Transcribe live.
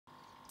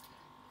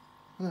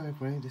Hello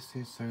everybody, this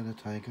is Solar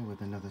Tiger with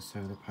another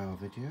solar power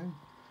video.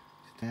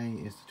 Today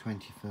is the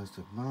 21st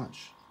of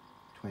March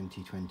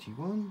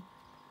 2021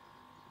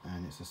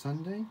 and it's a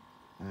Sunday,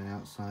 and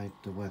outside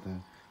the weather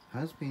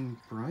has been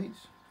bright.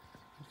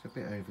 It's a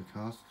bit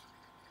overcast,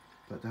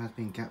 but there has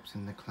been gaps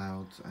in the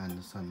clouds and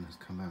the sun has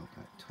come out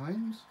at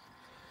times.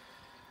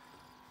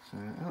 So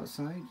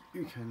outside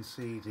you can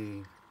see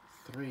the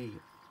three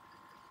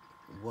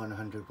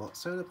 100 watt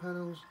solar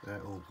panels.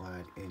 They're all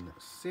wired in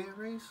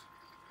series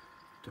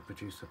to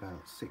produce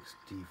about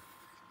 60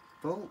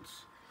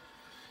 volts.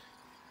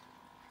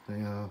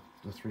 They are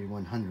the three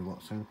 100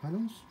 watt solar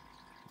panels,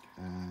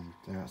 and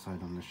they're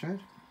outside on the shed.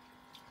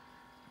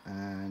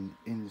 And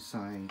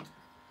inside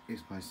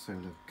is my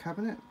solar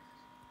cabinet,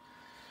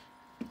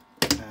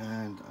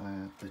 and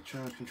the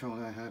charge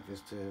controller I have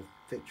is the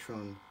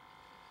Victron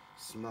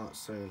Smart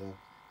Solar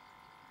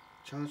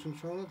charge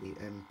controller, the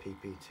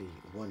MPPT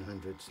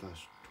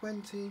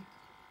 100/20.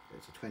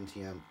 It's a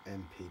 20 amp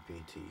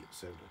MPPT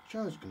solar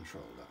charge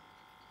controller,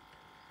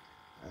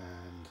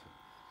 and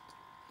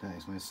that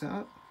is my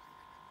setup.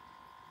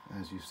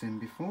 As you've seen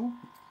before,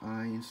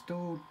 I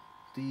installed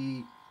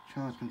the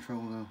charge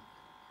controller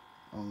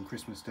on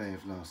Christmas Day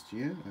of last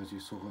year, as you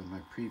saw in my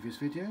previous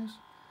videos,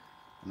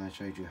 and I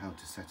showed you how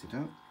to set it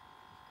up.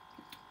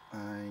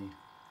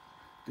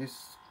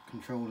 This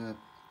controller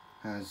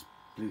has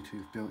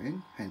Bluetooth built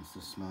in, hence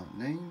the smart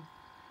name,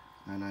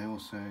 and I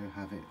also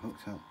have it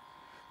hooked up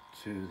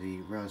to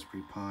the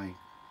Raspberry Pi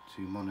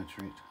to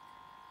monitor it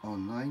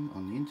online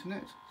on the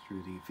internet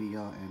through the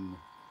VRM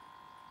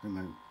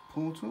remote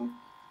portal.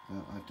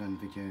 I've done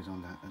videos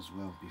on that as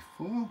well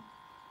before.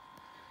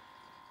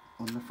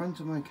 On the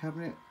front of my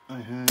cabinet I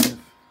have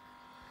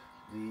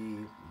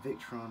the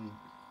Victron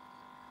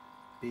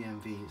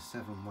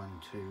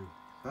BMV712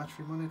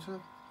 battery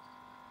monitor,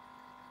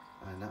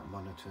 and that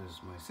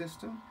monitors my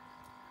system.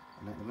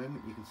 And at the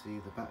moment you can see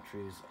the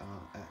batteries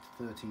are at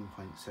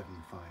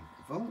 13.75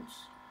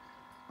 volts.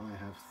 I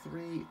have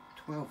three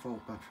 12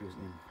 volt batteries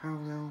in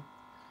parallel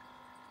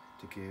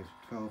to give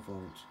 12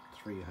 volt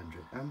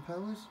 300 amp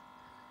hours.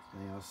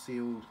 They are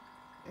sealed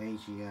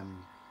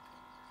AGM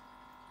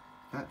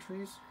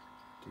batteries,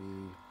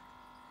 the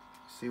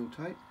sealed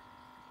type,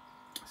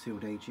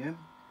 sealed AGM,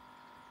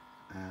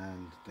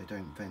 and they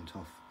don't vent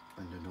off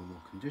under normal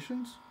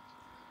conditions.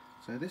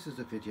 So this is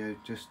a video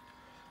just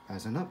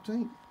as an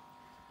update.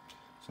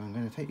 So I'm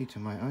going to take you to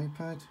my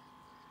iPad,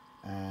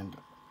 and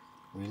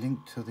we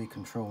link to the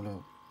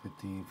controller with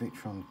the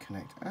Victron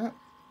Connect app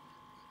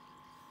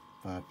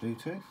via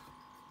Bluetooth.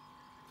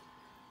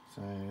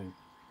 So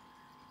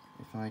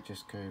if I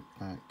just go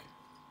back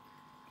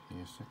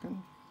here a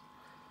second.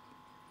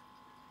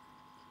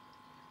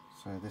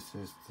 So this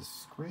is the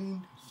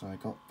screen. So I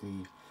got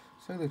the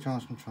solar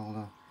charge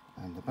controller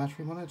and the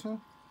battery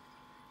monitor.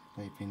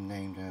 They've been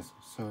named as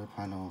solar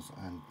panels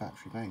and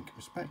battery bank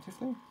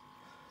respectively.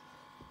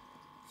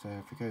 So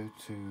if we go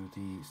to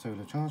the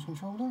solar charge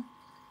controller,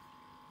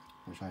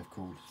 which I've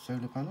called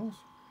solar panels,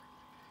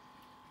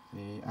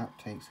 the app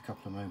takes a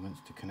couple of moments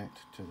to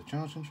connect to the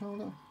charge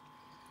controller,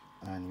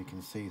 and we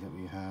can see that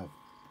we have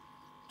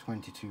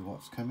 22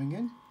 watts coming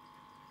in.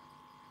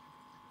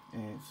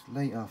 It's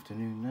late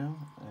afternoon now,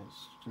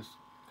 it's just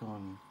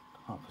gone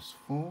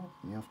 4:30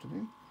 in the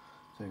afternoon.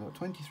 So we've got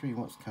 23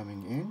 watts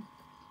coming in,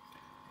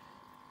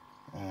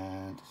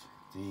 and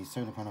the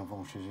solar panel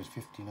voltage is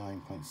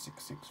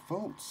 59.66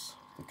 volts.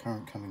 The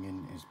current coming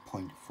in is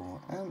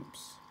 0.4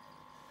 amps.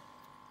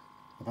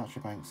 The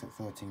battery bank's at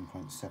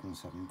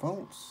 13.77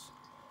 volts,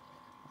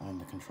 and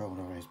the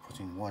controller is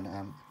putting 1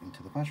 amp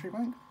into the battery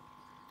bank.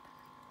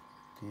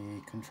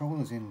 The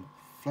controller's in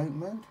float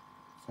mode,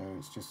 so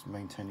it's just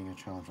maintaining a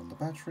charge on the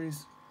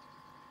batteries,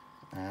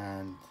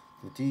 and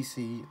the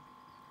DC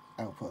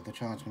output of the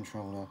charge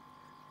controller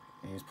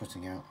is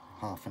putting out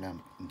 0.5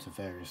 amp into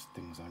various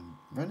things I'm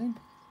running.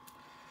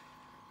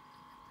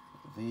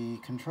 The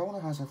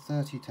controller has a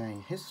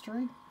 30-day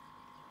history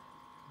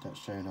that's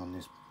shown on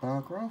this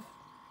bar graph.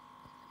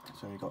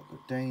 So we've got the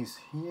days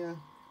here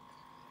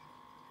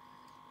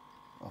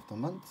of the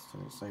month, so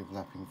it's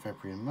overlapping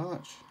February and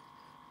March,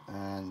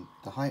 and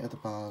the height of the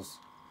bars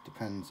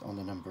depends on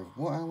the number of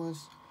watt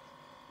hours,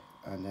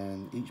 and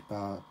then each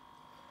bar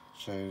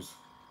shows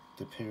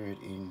the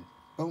period in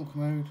bulk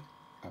mode,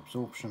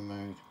 absorption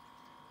mode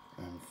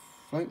and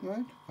float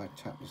mode. If I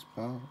tap this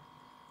bar,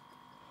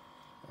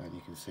 and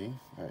you can see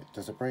it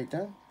does a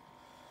breakdown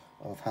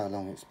of how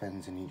long it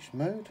spends in each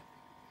mode.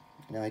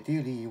 Now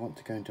ideally you want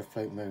to go into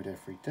float mode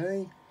every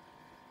day,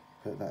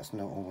 but that's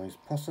not always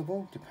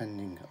possible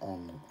depending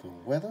on the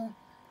weather.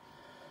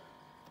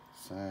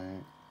 So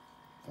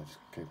I'll just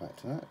go back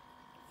to that.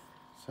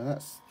 So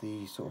that's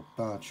the sort of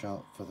bar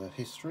chart for the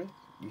history.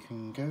 You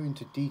can go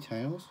into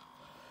details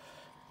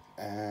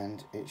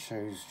and it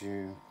shows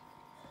you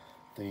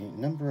the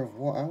number of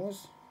watt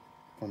hours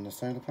from the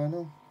solar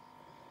panel,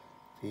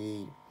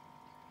 the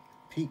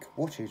peak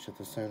wattage of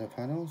the solar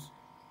panels,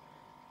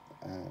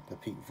 the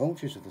peak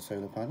voltage of the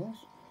solar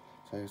panels.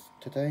 So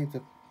today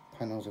the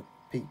panels are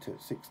peaked at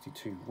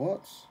 62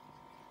 watts,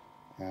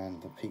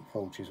 and the peak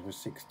voltage was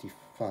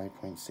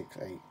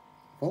 65.68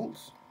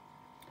 volts.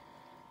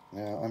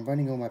 Now I'm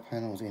running all my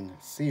panels in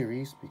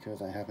series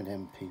because I have an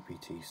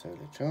MPPT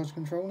solar charge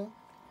controller,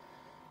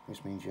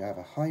 which means you have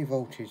a high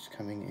voltage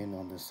coming in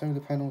on the solar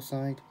panel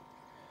side,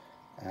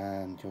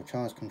 and your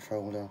charge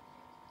controller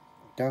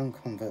down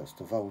converts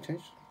the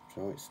voltage,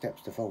 so it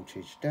steps the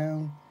voltage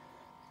down,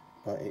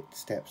 but it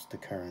steps the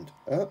current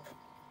up.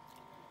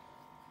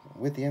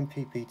 With the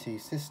MPPT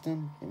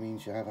system, it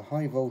means you have a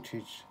high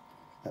voltage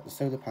at the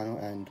solar panel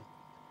end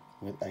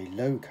with a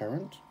low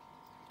current,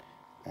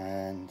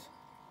 and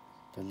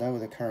the lower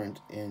the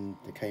current in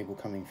the cable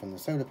coming from the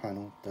solar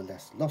panel, the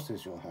less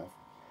losses you'll have.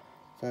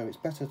 So it's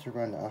better to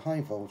run at a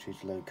high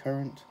voltage, low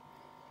current,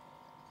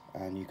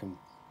 and you can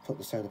put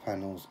the solar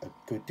panels a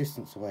good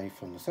distance away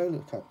from the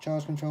solar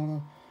charge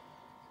controller,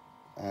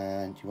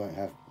 and you won't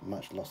have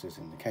much losses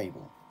in the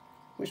cable,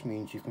 which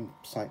means you can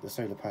site the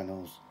solar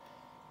panels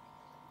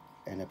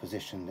in a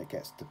position that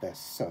gets the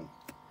best sun,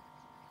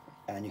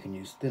 and you can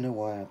use thinner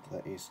wire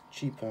that is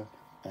cheaper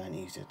and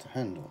easier to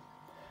handle.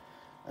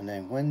 And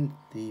then when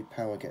the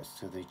power gets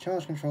to the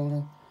charge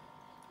controller,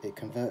 it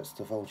converts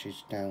the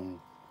voltage down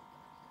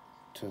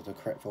to the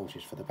correct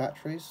voltage for the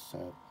batteries,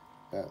 so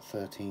about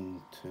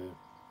 13 to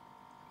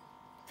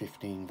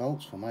 15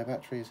 volts for my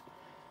batteries,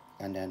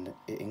 and then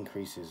it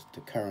increases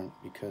the current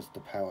because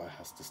the power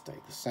has to stay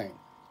the same.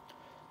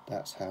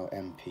 That's how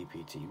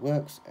MPPT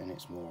works, and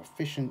it's more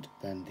efficient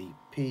than the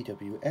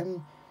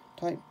PWM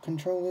type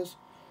controllers,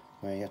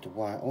 where you have to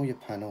wire all your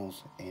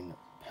panels in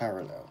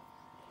parallel,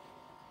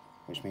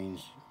 which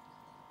means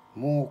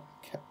more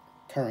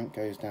current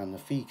goes down the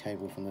feed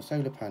cable from the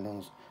solar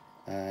panels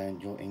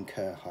and you'll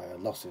incur higher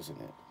losses in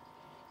it.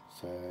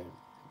 So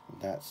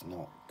that's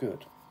not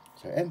good.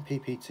 So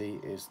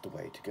MPPT is the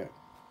way to go.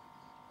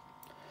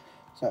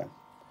 So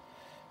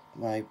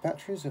my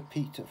batteries are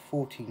peaked at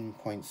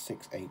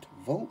 14.68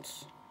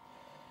 volts.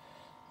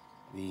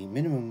 The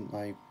minimum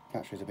my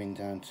batteries have been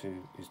down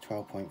to is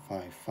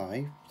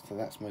 12.55, so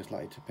that's most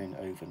likely to have been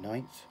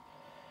overnight.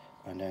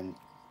 And then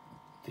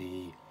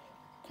the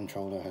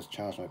controller has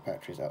charged my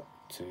batteries up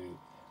to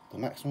the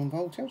maximum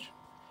voltage.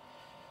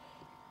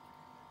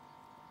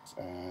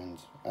 And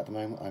at the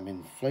moment I'm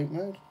in float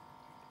mode,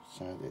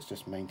 so it's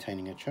just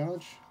maintaining a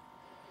charge.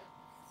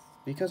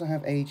 Because I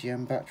have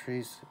AGM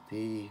batteries,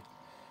 the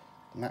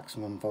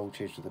maximum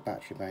voltage of the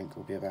battery bank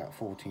will be about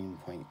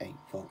 14.8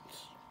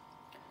 volts.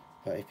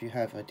 But if you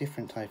have a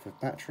different type of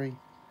battery,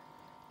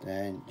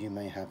 then you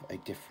may have a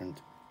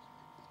different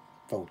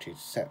voltage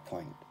set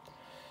point.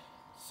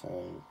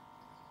 So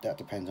that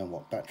depends on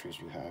what batteries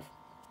you have.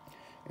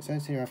 It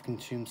says here I've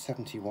consumed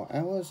 70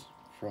 watt-hours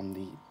from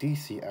the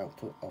DC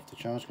output of the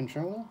charge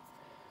controller.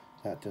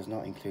 That does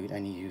not include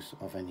any use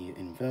of any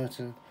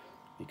inverter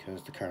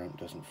because the current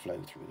doesn't flow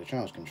through the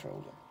charge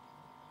controller.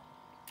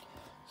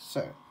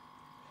 So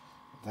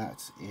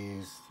that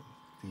is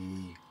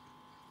the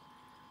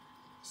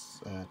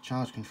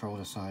charge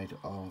controller side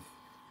of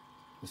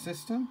the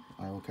system.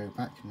 I will go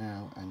back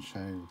now and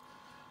show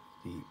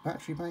the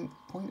battery bank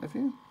point of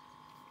view.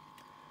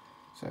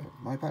 So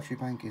my battery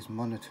bank is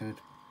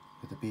monitored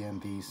with the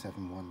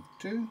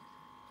BMV712,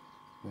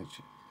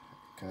 which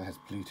has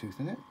Bluetooth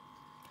in it.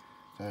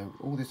 So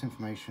all this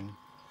information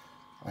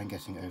I'm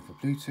getting over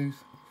Bluetooth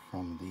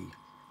from the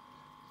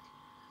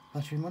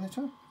battery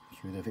monitor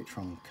through the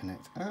Victron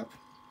Connect app.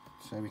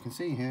 So we can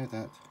see here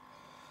that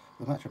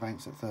the battery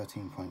bank's at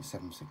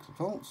 13.76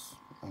 volts.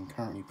 I'm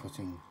currently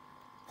putting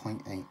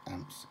 0.8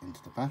 amps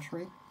into the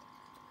battery,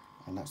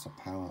 and that's a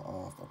power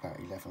of about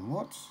 11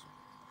 watts.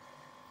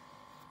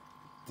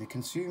 The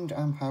consumed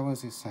amp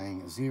hours is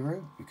saying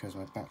 0 because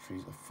my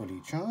batteries are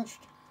fully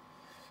charged.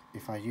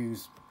 If I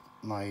use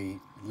my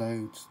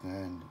loads,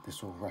 then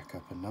this will rack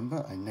up a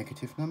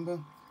negative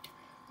number,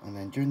 and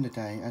then during the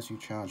day as you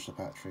charge the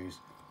batteries,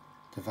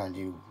 the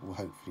value will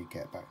hopefully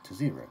get back to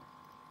 0.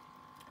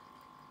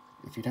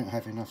 If you don't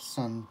have enough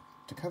sun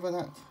to cover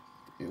that,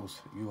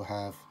 you'll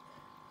have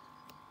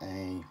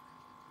a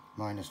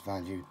minus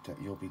value that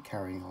you'll be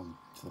carrying on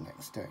to the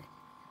next day.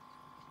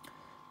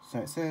 So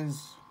it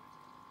says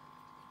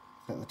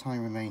that the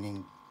time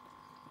remaining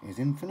is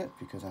infinite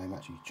because I'm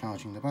actually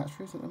charging the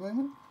batteries at the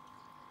moment,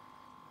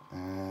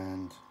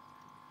 and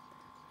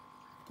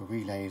the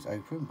relay is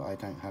open, but I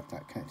don't have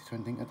that connected to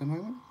anything at the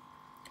moment.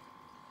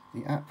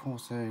 The app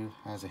also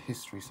has a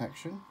history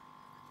section,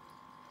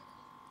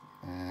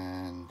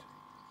 and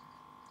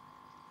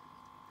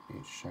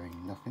it's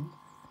showing nothing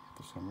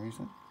for some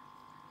reason.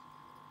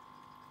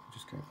 I'll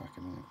just go back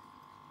a minute.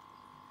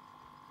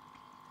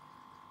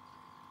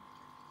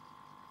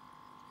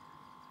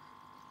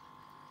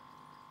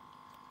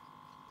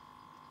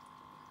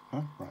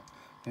 Right,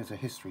 here's a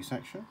history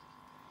section.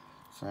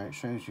 So it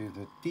shows you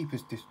the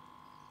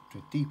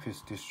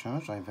deepest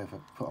discharge I've ever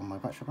put on my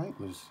battery bank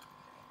was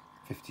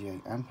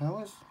 58 amp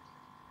hours.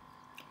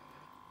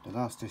 The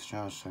last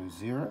discharge shows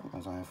 0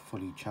 as I have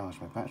fully charged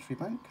my battery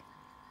bank.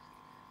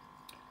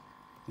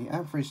 The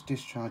average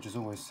discharge has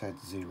always said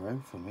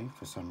 0 for me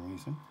for some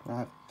reason. I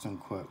have some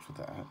quirks with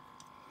that app.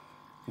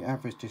 the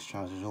average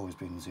discharge has always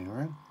been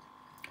 0.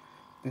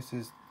 This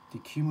is the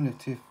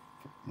cumulative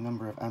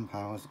number of amp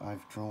hours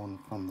I've drawn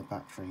from the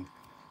battery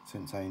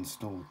since I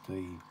installed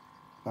the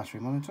battery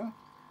monitor.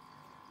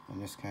 In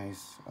this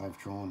case, I've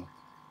drawn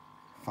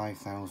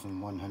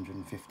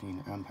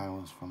 5,115 amp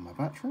hours from my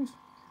batteries.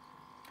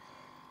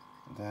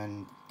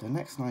 Then the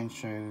next line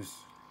shows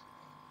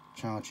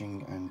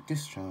charging and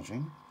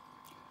discharging,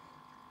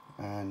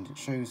 and it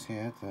shows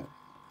here that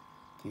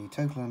the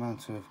total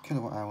amount of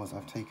kilowatt hours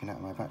I've taken out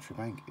of my battery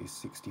bank is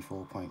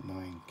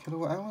 64.9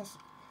 kilowatt hours,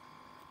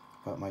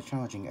 but my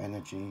charging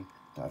energy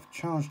that I've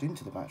charged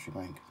into the battery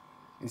bank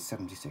is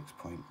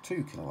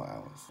 76.2 kilowatt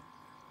hours.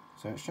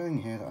 So it's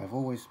showing here that I've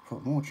always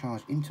put more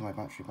charge into my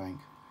battery bank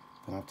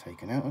than I've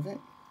taken out of it,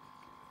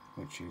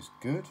 which is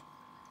good.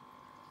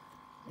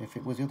 If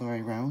it was the other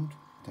way around,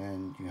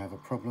 then you have a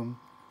problem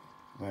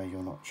where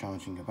you're not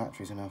charging your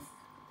batteries enough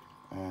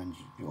and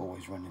you're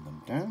always running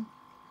them down.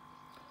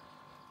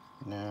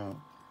 Now,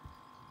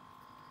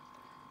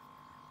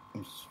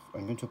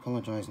 I'm going to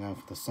apologise now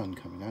for the sun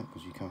coming out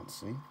because you can't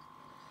see,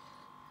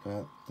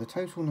 but the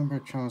total number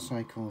of charge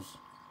cycles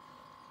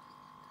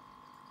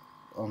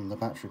on the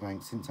battery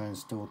bank since I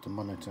installed the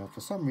monitor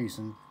for some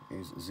reason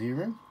is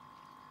 0.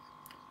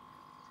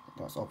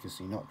 That's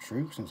obviously not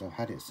true, since I've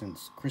had it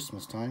since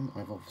Christmas time.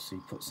 I've obviously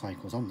put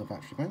cycles on the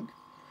battery bank,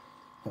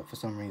 but for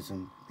some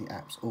reason the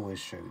apps always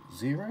showed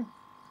 0.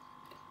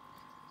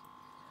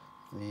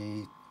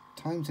 The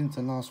time since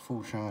the last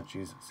full charge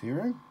is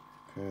 0,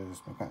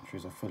 because my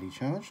batteries are fully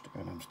charged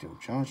and I'm still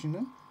charging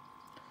them.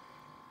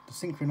 The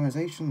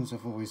synchronizations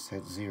have always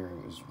said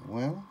 0 as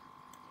well.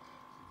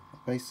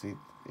 Basically,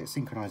 it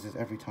synchronizes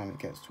every time it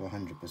gets to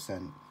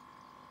 100%.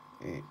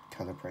 It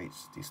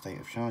calibrates the state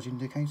of charge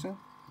indicator.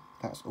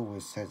 That's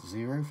always said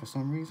 0 for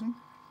some reason.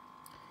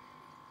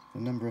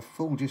 The number of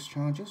full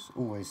discharges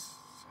always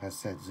has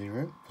said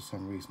 0 for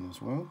some reason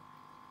as well.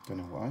 Don't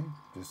know why,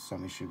 there's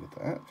some issue with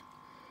the app.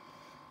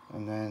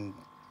 And then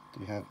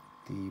we have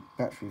the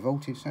battery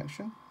voltage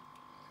section.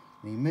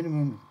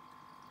 The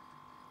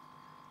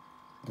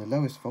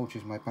lowest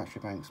voltage my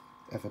battery bank's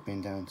ever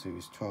been down to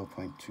is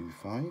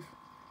 12.25.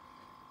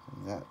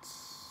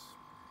 That's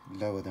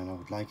lower than I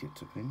would like it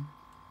to be.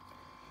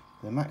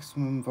 The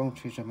maximum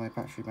voltage of my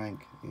battery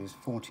bank is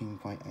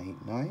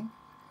 14.89.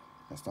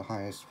 That's the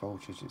highest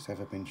voltage it's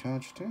ever been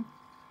charged to.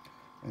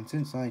 And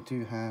since I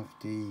do have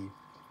the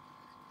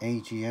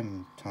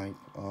AGM type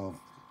of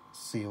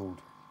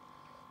sealed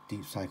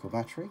deep cycle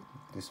battery,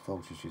 this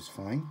voltage is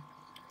fine.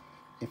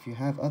 If you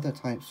have other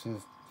types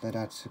of lead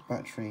acid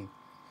battery,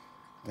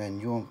 then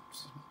yours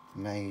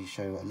may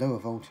show a lower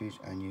voltage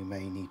and you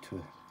may need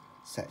to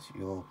set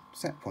your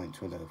set point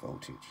to a lower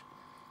voltage.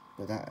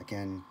 But that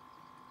again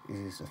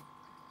is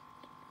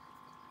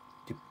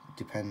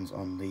depends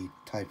on the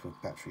type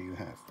of battery you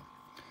have.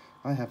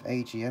 I have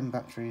AGM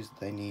batteries.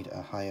 They need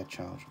a higher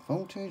charge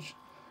voltage.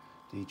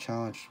 The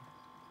charge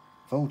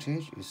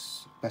voltage is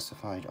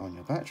specified on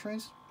your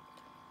batteries.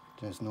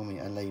 There's normally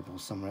a label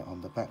somewhere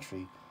on the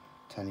battery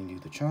telling you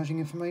the charging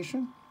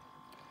information.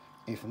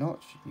 If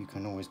not, you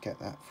can always get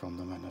that from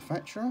the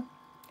manufacturer.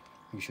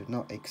 You should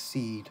not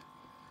exceed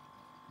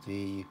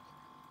the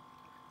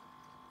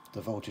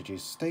voltages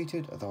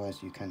stated,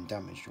 otherwise you can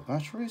damage your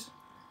batteries.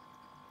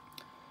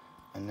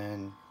 And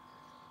then,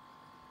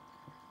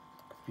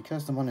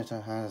 because the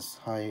monitor has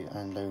high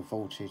and low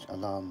voltage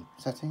alarm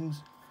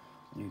settings,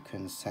 you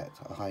can set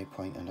a high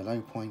point and a low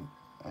point,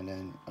 and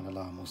then an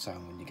alarm will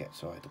sound when you get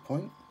to either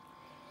point.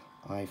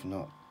 I've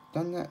not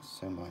done that,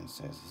 so mine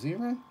says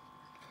 0.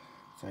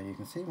 So you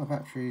can see my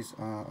batteries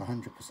are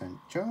 100%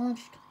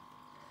 charged,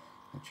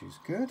 which is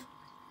good.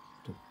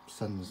 The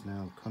sun's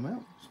now come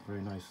out, it's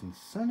very nice and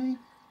sunny.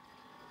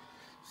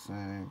 So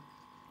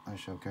I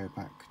shall go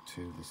back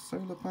to the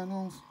solar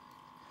panels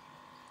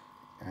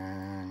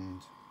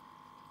and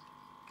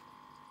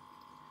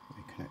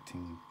we're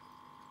connecting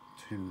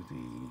to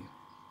the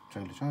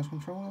solar charge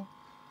controller.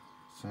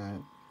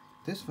 So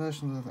this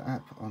version of the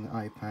app on the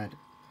iPad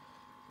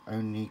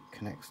only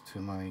connects to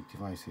my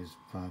devices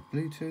via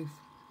Bluetooth.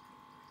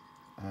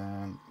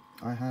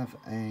 I have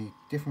a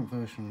different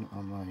version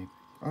on my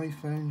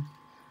iPhone,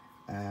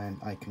 and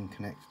I can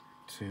connect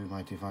to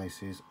my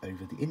devices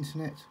over the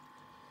internet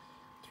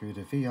through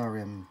the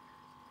VRM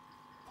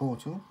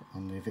portal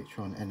on the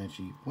Victron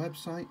Energy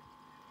website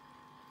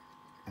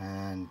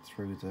and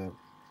through the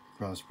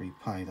Raspberry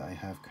Pi that I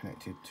have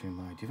connected to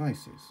my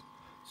devices.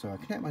 So I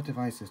connect my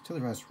devices to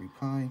the Raspberry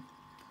Pi,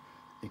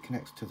 it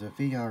connects to the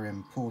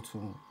VRM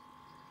portal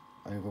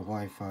over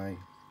Wi-Fi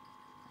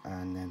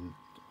and then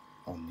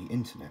on the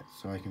internet,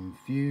 so I can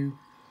view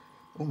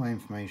all my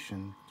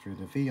information through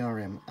the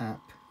VRM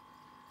app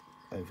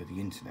over the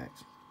internet.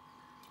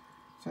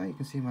 So you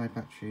can see my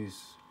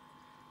batteries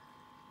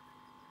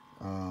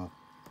are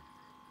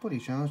fully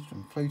charged.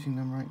 I'm floating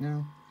them right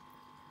now.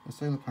 The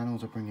solar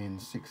panels are bringing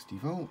 60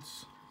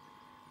 volts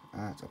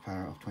at a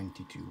power of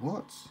 22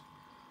 watts.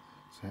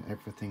 So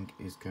everything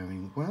is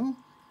going well.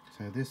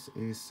 So this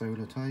is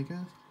Solar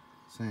Tiger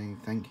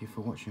saying thank you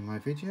for watching my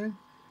video.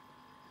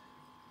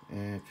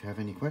 If you have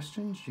any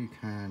questions, you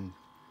can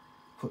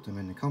put them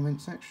in the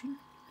comment section.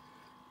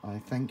 I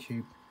thank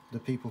you, the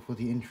people, for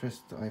the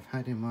interest that I've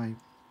had in my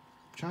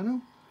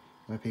channel,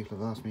 where people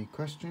have asked me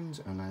questions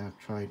and I have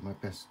tried my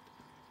best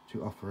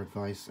to offer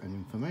advice and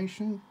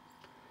information.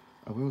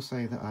 I will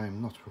say that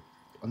I'm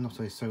not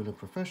a solar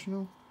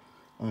professional,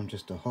 I'm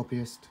just a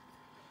hobbyist,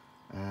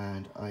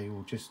 and I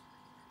will just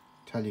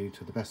tell you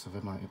to the best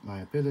of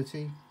my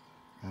ability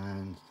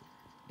and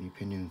the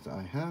opinions that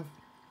I have,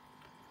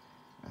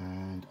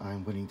 and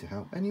I'm willing to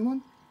help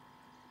anyone.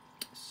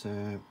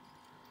 So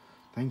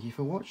thank you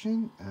for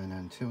watching, and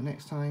until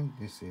next time,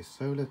 this is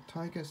Solar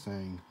Tiger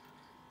saying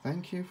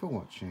thank you for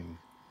watching.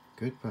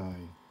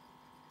 Goodbye.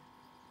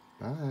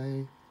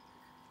 Bye.